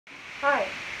Hi,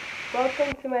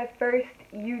 welcome to my first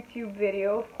YouTube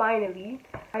video, finally.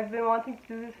 I've been wanting to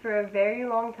do this for a very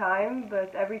long time,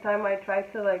 but every time I try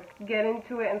to get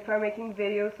into it and start making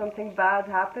videos, something bad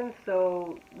happens,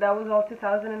 so that was all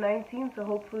 2019, so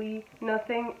hopefully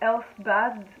nothing else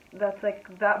bad that's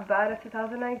that bad as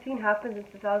 2019 happens in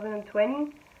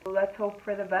 2020. So let's hope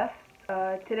for the best.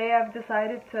 Today I've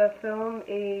decided to film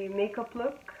a makeup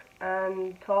look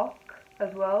and talk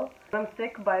as well. I'm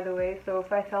sick, by the way, so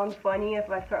if I sound funny, if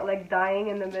I start dying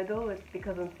in the middle, it's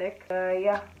because I'm sick.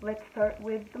 Yeah, let's start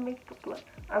with the makeup look.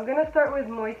 I'm gonna start with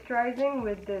moisturizing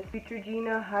with this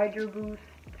Neutrogena Hydro Boost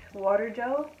water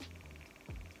gel.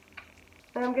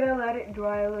 And I'm gonna let it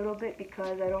dry a little bit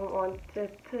because I don't want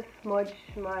it to smudge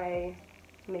my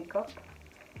makeup.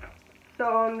 So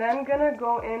I'm then gonna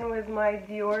go in with my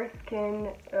Dior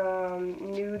Skin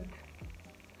Nude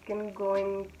Skin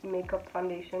Glowing Makeup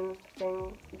Foundation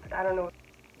thing. I don't know.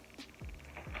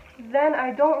 Then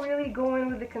I don't really go in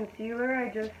with the concealer. I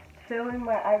just fill in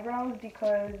my eyebrows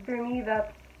because for me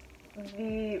that's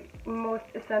the most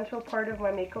essential part of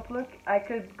my makeup look. I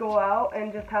could go out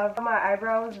and just have my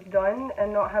eyebrows done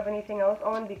and not have anything else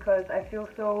on because I feel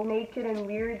so naked and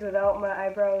weird without my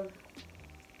eyebrows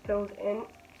filled in.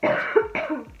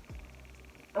 I'm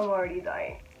already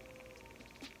dying.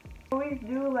 I always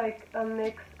do a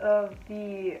mix of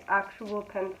the actual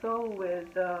pencil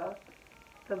with the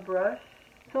brush.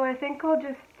 So I think I'll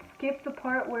just skip the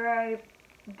part where I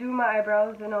do my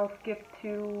eyebrows and I'll skip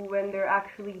to when they're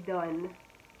actually done.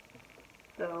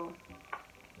 So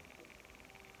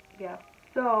yeah.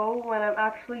 So when I'm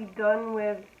actually done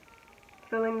with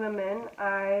filling them in,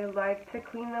 I like to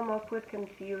clean them up with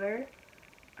concealer.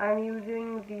 I'm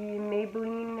using the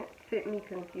Maybelline Fit Me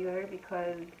concealer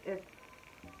because it's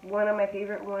one of my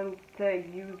favorite ones to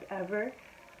use ever.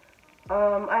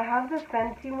 I have the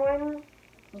Fenty one,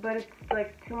 but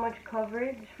it's too much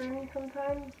coverage for me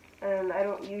sometimes, and I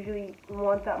don't usually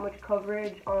want that much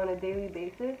coverage on a daily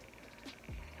basis.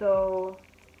 So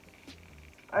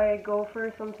I go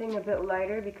for something a bit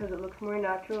lighter because it looks more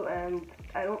natural, and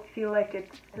I don't feel like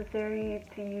it's necessary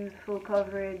to use full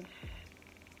coverage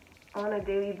on a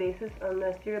daily basis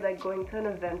unless you're going to an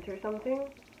event or something.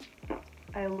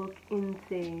 I look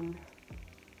insane.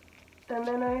 And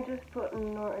then I just put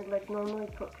normally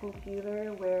put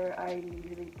concealer where I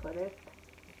usually put it.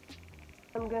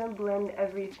 I'm gonna blend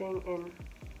everything in.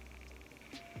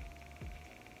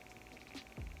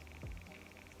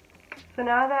 So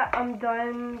now that I'm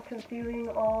done concealing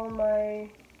all my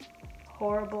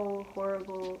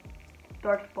horrible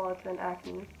dark spots and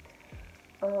acne,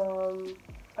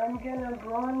 I'm gonna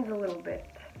bronze a little bit.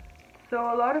 So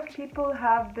a lot of people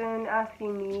have been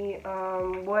asking me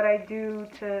what I do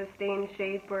to stay in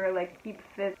shape or keep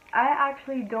fit. I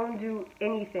actually don't do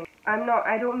anything.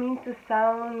 I don't mean to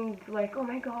sound oh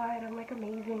my god, I'm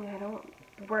amazing, I don't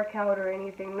work out or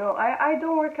anything. No, I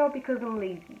don't work out because I'm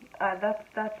lazy. That's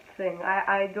the thing.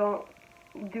 I don't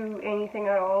do anything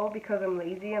at all because I'm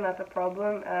lazy, and that's a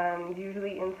problem, and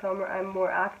usually in summer I'm more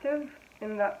active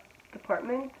in that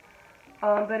department.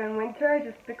 But in winter I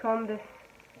just become this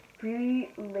really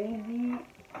lazy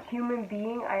human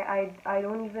being. I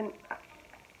don't even,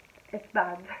 it's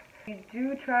bad. I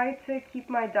do try to keep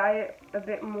my diet a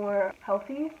bit more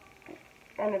healthy,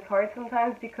 and it's hard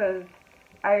sometimes because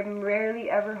I'm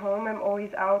rarely ever home. I'm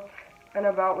always out and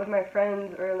about with my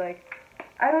friends, or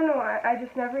I don't know, I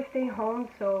just never stay home,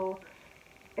 so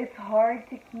it's hard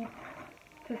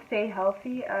to stay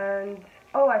healthy. And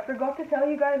oh, I forgot to tell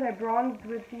you guys, I bronzed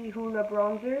with the Hoola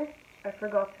bronzer. I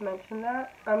forgot to mention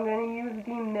that. I'm gonna use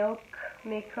the Milk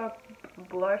Makeup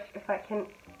blush if I can.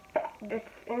 It's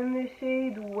in the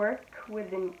shade Work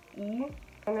with an E.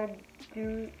 I'm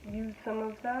gonna use some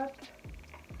of that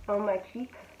on my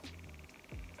cheeks.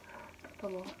 That's a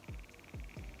lot.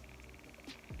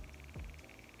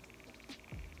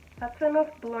 That's enough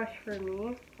blush for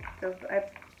me because I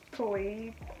put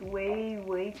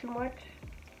way too much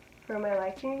for my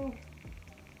liking.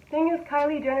 Thing is,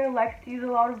 Kylie Jenner likes to use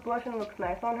a lot of blush and looks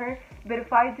nice on her, but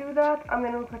if I do that, I'm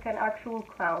gonna look like an actual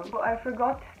clown. So I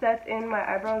forgot to set in my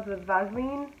eyebrows with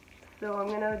Vaseline, so I'm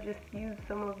gonna just use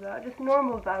some of that, just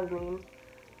normal Vaseline.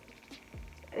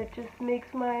 It just makes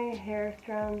my hair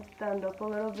strands stand up a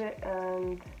little bit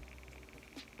and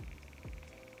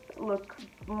look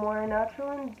more natural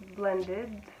and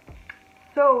blended.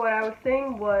 So what I was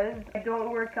saying was, I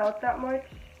don't work out that much,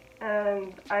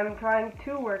 and I'm trying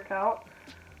to work out,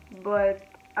 but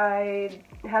I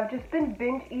have just been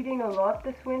binge eating a lot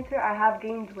this winter. I have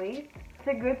gained weight. It's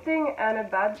a good thing and a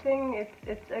bad thing.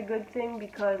 It's a good thing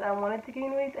because I wanted to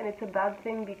gain weight, and it's a bad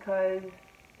thing because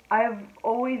I've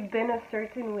always been a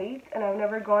certain weight and I've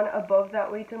never gone above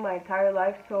that weight in my entire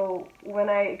life, so when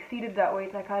I exceeded that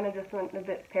weight I kind of just went a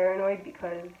bit paranoid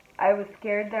because I was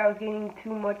scared that I was gaining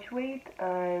too much weight,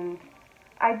 and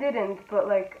I didn't, but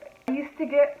like I used to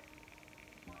get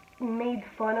made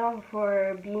fun of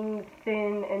for being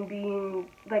thin and being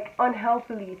like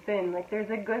unhealthily thin. Like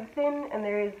there's a good thin and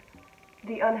there's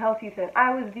the unhealthy thin.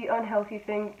 I was the unhealthy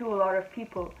thing to a lot of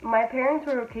people. My parents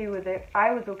were okay with it,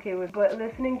 I was okay with it, but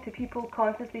listening to people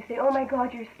constantly say, oh my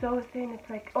god, you're so thin, it's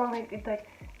like, oh my, it's like,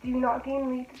 do you not gain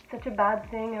weight? It's such a bad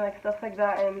thing, and like stuff like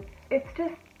that. And it's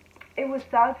just, it was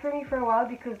sad for me for a while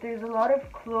because there's a lot of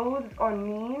clothes on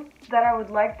me that I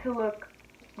would like to look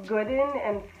good in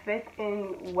and fit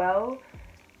in well,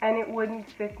 and it wouldn't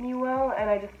fit me well,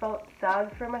 and I just felt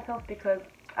sad for myself because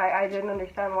I didn't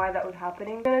understand why that was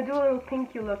happening. I'm gonna do a little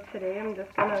pinky look today. I'm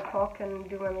just gonna talk and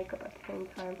do my makeup at the same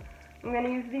time. I'm gonna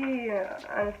use the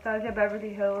Anastasia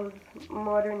Beverly Hills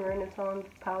Modern Renaissance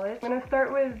palette. I'm gonna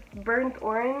start with burnt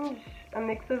orange, a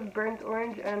mix of burnt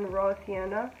orange and raw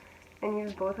sienna, and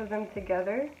use both of them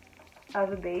together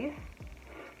as a base.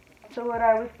 So what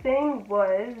I was saying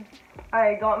was,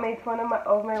 I got made fun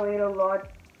of my weight a lot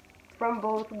from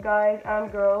both guys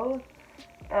and girls,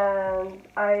 and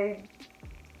I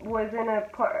was in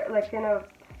a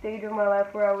stage of my life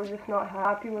where I was just not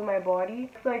happy with my body.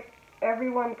 It's like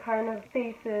everyone kind of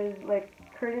faces like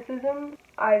criticism.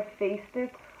 I've faced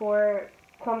it for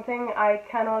something I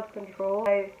cannot control.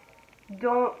 I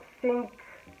don't think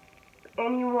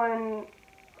anyone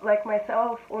like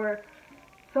myself or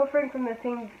suffering from the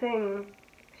same thing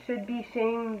should be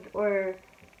shamed or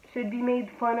should be made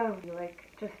fun of. Like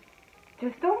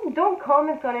just don't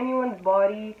comment on anyone's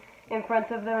body in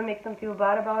front of them and make them feel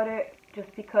bad about it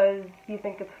just because you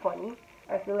think it's funny.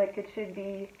 I feel like it should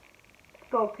be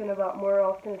spoken about more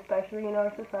often, especially in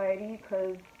our society,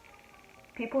 because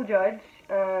people judge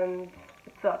and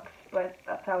it sucks, but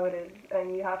that's how it is,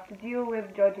 and you have to deal with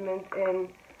judgment in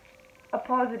a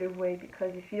positive way,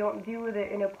 because if you don't deal with it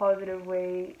in a positive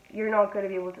way, you're not going to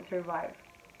be able to survive.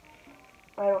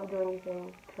 I don't do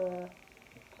anything to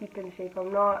keep in shape.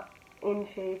 I'm not in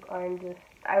shape.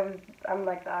 I'm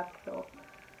like that, so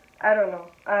I don't know.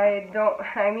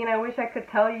 I wish I could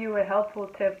tell you a helpful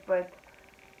tip, but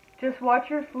just watch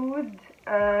your food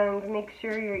and make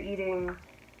sure you're eating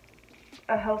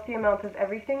a healthy amount of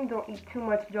everything. Don't eat too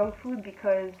much junk food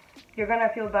because you're gonna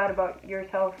feel bad about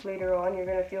yourself later on. You're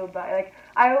gonna feel bad. Like,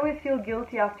 I always feel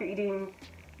guilty after eating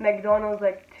McDonald's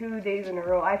like 2 days in a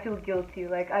row. I feel guilty.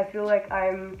 Like, I feel like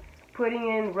I'm putting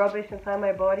in rubbish inside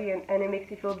my body, and it makes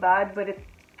me feel bad, but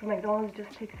McDonald's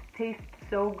just tastes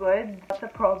so good. That's a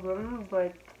problem,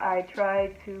 but I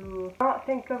try to not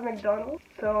think of McDonald's.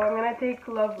 So I'm gonna take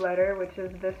Love Letter, which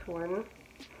is this one,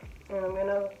 and I'm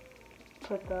gonna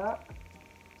put that.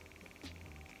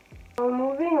 So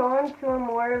moving on to a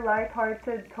more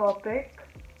light-hearted topic.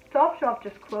 Topshop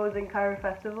just closed in Cairo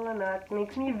Festival, and that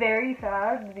makes me very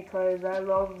sad because I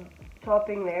love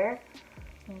shopping there.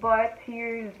 But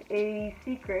here's a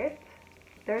secret.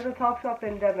 There's a Topshop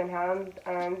in Debenhams,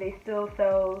 and they still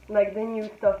sell like the new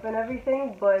stuff and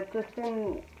everything, but just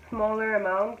in smaller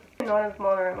amounts. Not in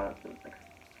smaller amounts, it's like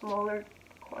smaller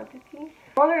quantity.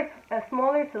 A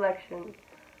smaller selection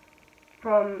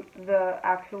from the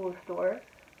actual store.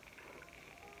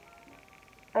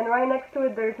 And right next to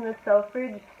it there's Miss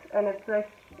Selfridge, and it's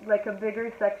like a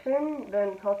bigger section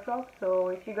than Topshop. So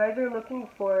if you guys are looking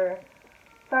for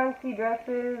fancy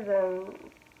dresses and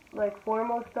like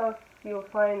formal stuff, you'll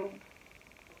find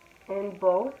in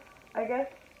both, I guess.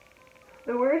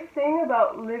 The worst thing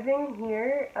about living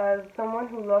here as someone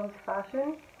who loves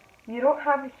fashion, you don't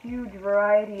have a huge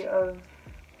variety of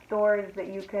stores that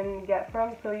you can get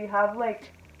from. So you have like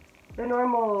the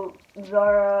normal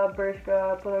Zara,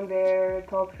 Bershka, Pull&Bear,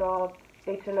 Topshop,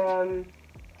 H&M,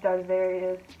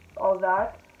 Stradivarius, all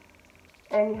that.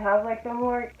 And you have like the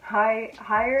more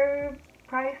higher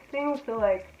price things, so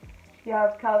like you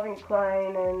have Calvin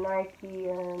Klein and Nike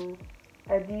and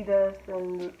Adidas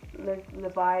and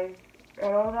Levi's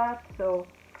and all that. So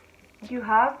you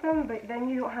have them, but then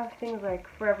you don't have things like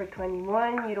Forever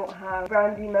 21, you don't have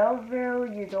Brandy Melville,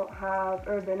 you don't have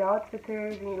Urban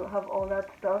Outfitters, and you don't have all that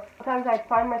stuff. Sometimes I'd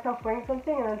find myself wearing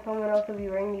something and then someone else would be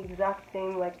wearing the exact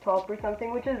same like top or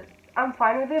something, which is, I'm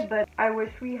fine with it, but I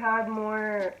wish we had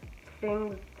more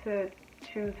things to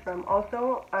choose from.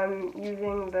 Also, I'm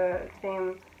using the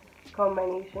same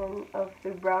combination of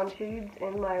the brown shades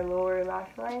in my lower lash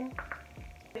line.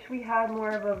 Wish we had more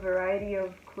of a variety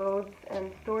of clothes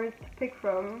and stores to pick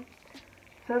from,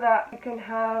 so that we can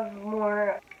have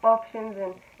more options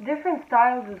and different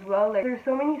styles as well. Like there's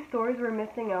so many stores we're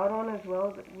missing out on as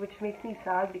well, which makes me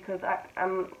sad because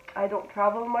I don't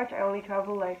travel much. I only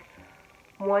travel like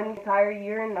one entire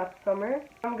year, and that's summer.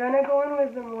 I'm gonna go in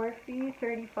with the Morphe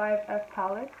 35F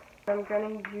palette. I'm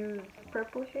gonna use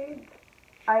purple shades.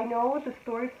 I know the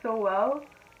stores so well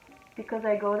because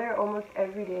I go there almost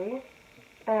every day,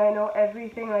 and I know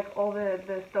everything, like all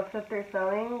the stuff that they're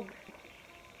selling.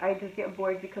 I just get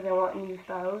bored because I want new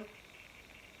styles.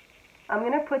 I'm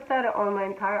gonna put that on my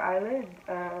entire eyelid,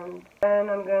 and then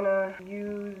I'm gonna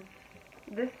use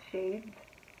this shade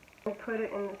and put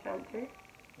it in the center.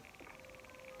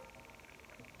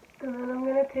 And then I'm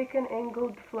gonna take an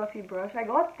angled fluffy brush. I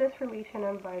got this from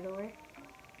H&M, by the way.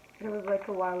 It was like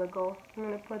a while ago. I'm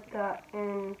gonna put that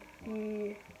in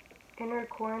the inner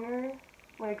corner,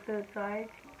 like the side.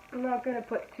 I'm not gonna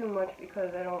put too much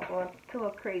because I don't want to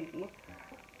look crazy.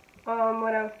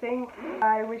 What I was saying,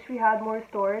 I wish we had more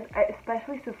stores,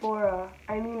 especially Sephora.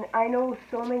 I mean, I know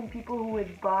so many people who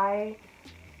would buy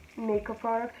makeup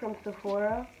products from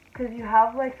Sephora because you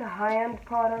have like the high-end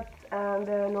products and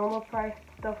the normal price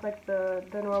stuff, like the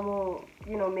normal,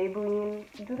 you know, Maybelline.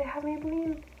 Do they have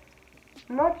Maybelline?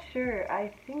 I'm not sure.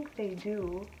 I think they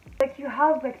do. Like you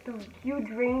have like the huge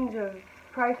range of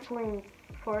price points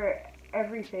for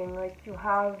everything. Like you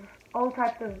have all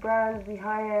types of brands, the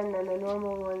high-end and the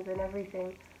normal ones and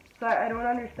everything. So I don't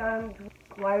understand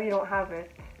why we don't have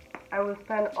it. I will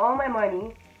spend all my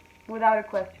money without a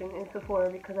question in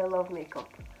Sephora because I love makeup.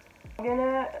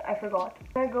 I forgot.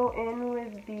 I'm gonna go in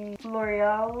with the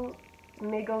L'Oreal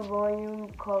Mega Volume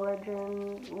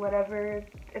Collagen, whatever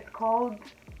it's called.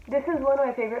 This is one of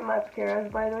my favorite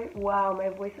mascaras, by the way. Wow, my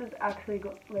voice is actually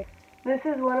like. This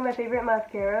is one of my favorite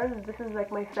mascaras. This is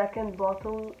like my second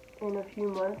bottle in a few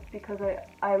months because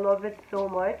I love it so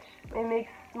much. It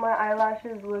makes my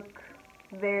eyelashes look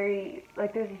very,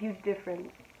 like there's a huge difference.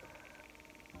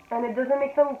 And it doesn't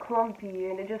make them clumpy,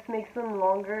 and it just makes them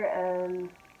longer, and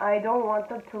I don't want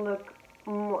them to look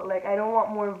more, like I don't want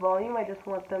more volume, I just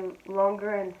want them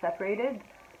longer and separated.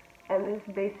 And this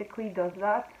basically does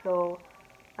that, so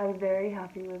I'm very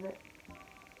happy with it.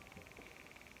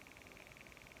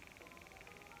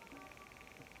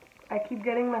 I keep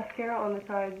getting mascara on the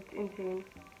sides, it's insane.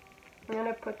 I'm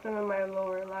gonna put some in my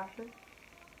lower lashes.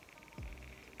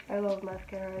 I love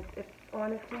mascara, it's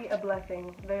honestly a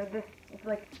blessing. It's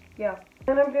like, yeah.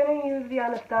 Then I'm gonna use the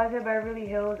Anastasia Beverly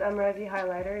Hills Amrezy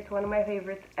highlighter. It's one of my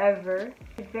favorites ever.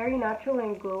 It's very natural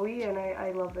and glowy, and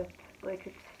I love it. Like,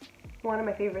 it's one of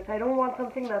my favorites. I don't want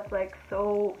something that's like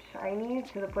so shiny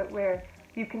to the point where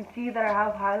you can see that I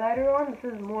have highlighter on. This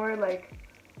is more like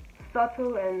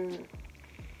subtle and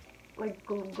like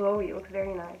glowy. It looks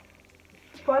very nice.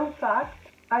 Fun fact,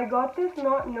 I got this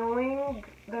not knowing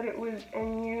that it was a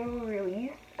new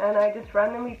release, and I just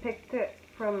randomly picked it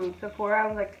from Sephora. I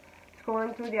was like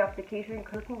scrolling through the application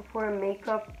looking for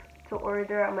makeup to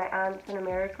order at my aunt's in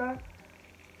America.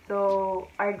 So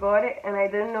I got it, and I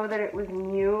didn't know that it was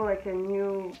new, like a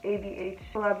new ABH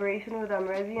collaboration with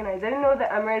Amrezy, and I didn't know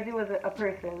that Amrezy was a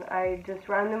person. I just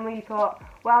randomly thought,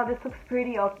 wow, this looks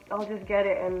pretty, I'll just get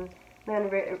it, and then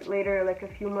later, like a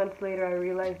few months later, I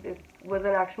realized it was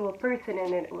an actual person,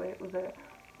 and it was a,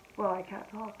 well, I can't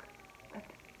talk.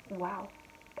 Wow.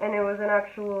 And it was an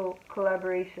actual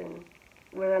collaboration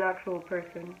with an actual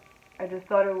person. I just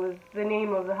thought it was the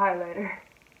name of the highlighter.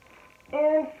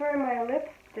 And for my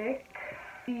lipstick,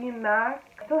 the MAC,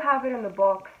 I still have it in the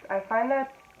box. I find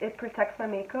that it protects my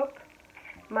makeup.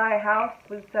 My house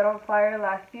was set on fire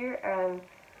last year, and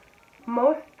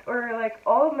most, or like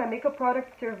all of my makeup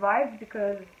products survived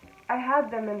because I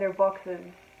had them in their boxes.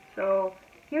 So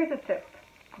here's a tip.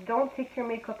 Don't take your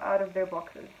makeup out of their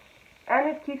boxes. And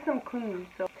it keeps them clean.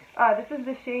 So this is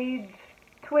the shade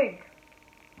Twig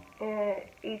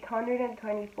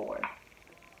 824.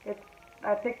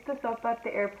 I picked this up at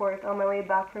the airport on my way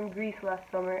back from Greece last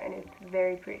summer, and it's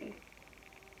very pretty.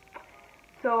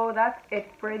 So that's it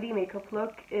for the makeup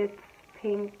look. It's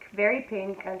pink, very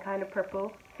pink and kind of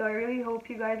purple. So I really hope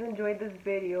you guys enjoyed this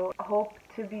video. I hope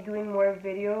to be doing more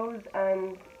videos,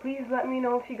 and please let me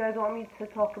know if you guys want me to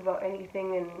talk about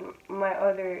anything in my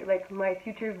other, like my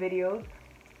future videos.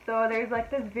 So there's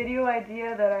like this video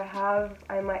idea that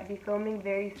I might be filming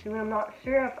very soon. I'm not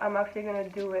sure if I'm actually gonna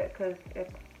do it because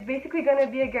it's basically gonna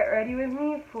be a get ready with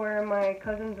me for my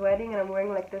cousin's wedding, and I'm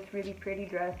wearing like this really pretty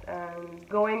dress and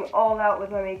going all out with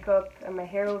my makeup, and my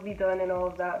hair will be done and all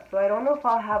of that. So I don't know if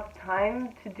I'll have time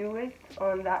to do it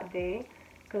on that day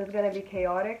because it's gonna be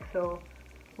chaotic. So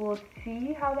we'll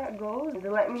see how that goes.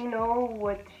 Let me know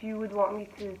what you would want me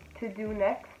to do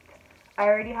next. I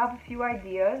already have a few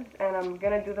ideas and I'm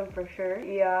gonna do them for sure.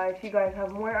 Yeah, if you guys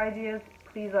have more ideas,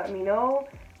 please let me know.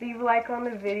 Leave a like on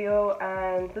the video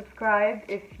and subscribe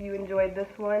if you enjoyed this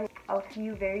one. I'll see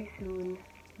you very soon.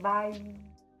 Bye.